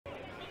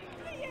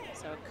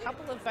So a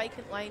couple of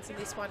vacant lanes in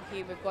this one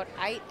here. We've got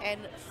 8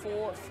 and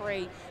 4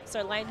 free.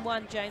 So lane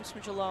 1, James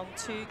from Geelong,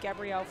 2,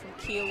 Gabrielle from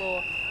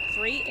Keilor,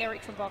 3,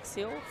 Eric from Box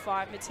Hill,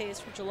 5,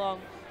 Matthias from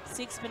Geelong,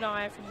 6,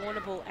 Mania from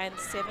Warrnambool, and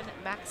 7,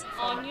 Max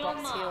from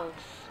Box Hill.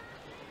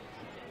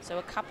 So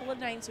a couple of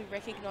names we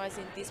recognise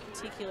in this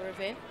particular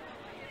event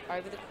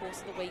over the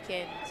course of the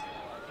weekend.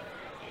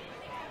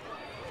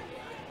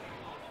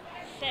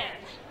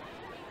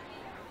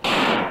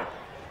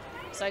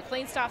 So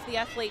clean start for the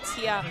athletes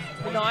here.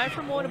 Mania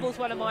from Warrnambool is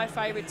one of my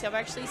favourites. I've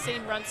actually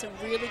seen run some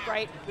really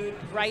great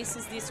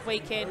races this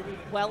weekend,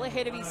 well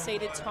ahead of his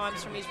seeded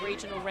times from his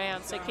regional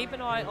round. So keep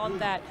an eye on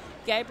that.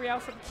 Gabriel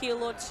from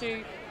Keilor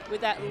too, with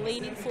that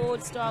leaning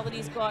forward style that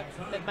he's got,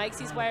 that makes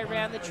his way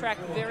around the track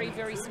very,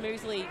 very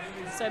smoothly.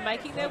 So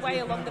making their way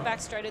along the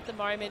back straight at the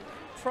moment.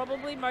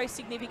 Probably most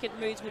significant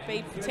moves would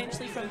be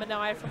potentially from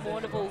Mania from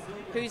Warrnambool,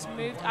 who's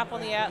moved up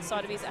on the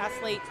outside of his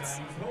athletes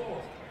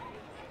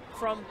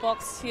from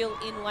Box Hill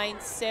in lane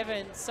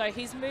 7. So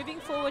he's moving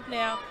forward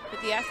now,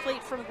 but the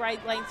athlete from grade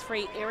lane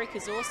 3, Eric,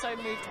 has also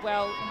moved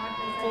well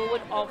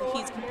forward of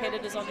his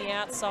competitors on the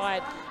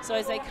outside. So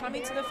as they come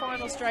into the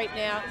final straight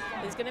now,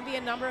 there's going to be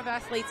a number of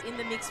athletes in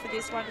the mix for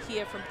this one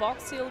here from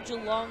Box Hill,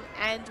 Geelong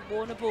and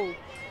Warrnambool.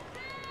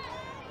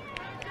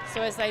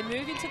 So as they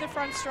move into the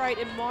front straight,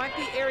 it might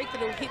be Eric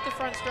that will hit the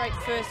front straight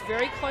first.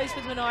 Very close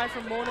with Mania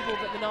from Warrnambool,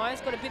 but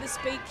Mania's got a bit of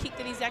speed kick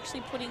that he's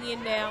actually putting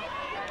in now,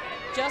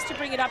 just to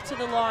bring it up to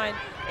the line.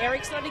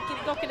 Eric's not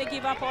going to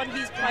give up on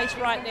his place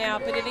right now,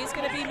 but it is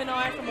going to be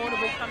Mania from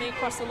Warrnambool coming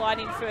across the line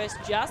in first,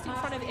 just in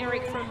front of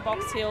Eric from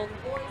Box Hill.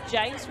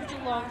 James from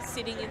Geelong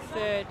sitting in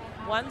third,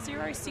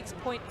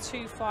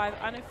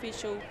 1:06.25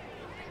 unofficial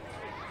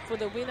for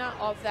the winner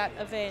of that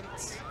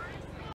event.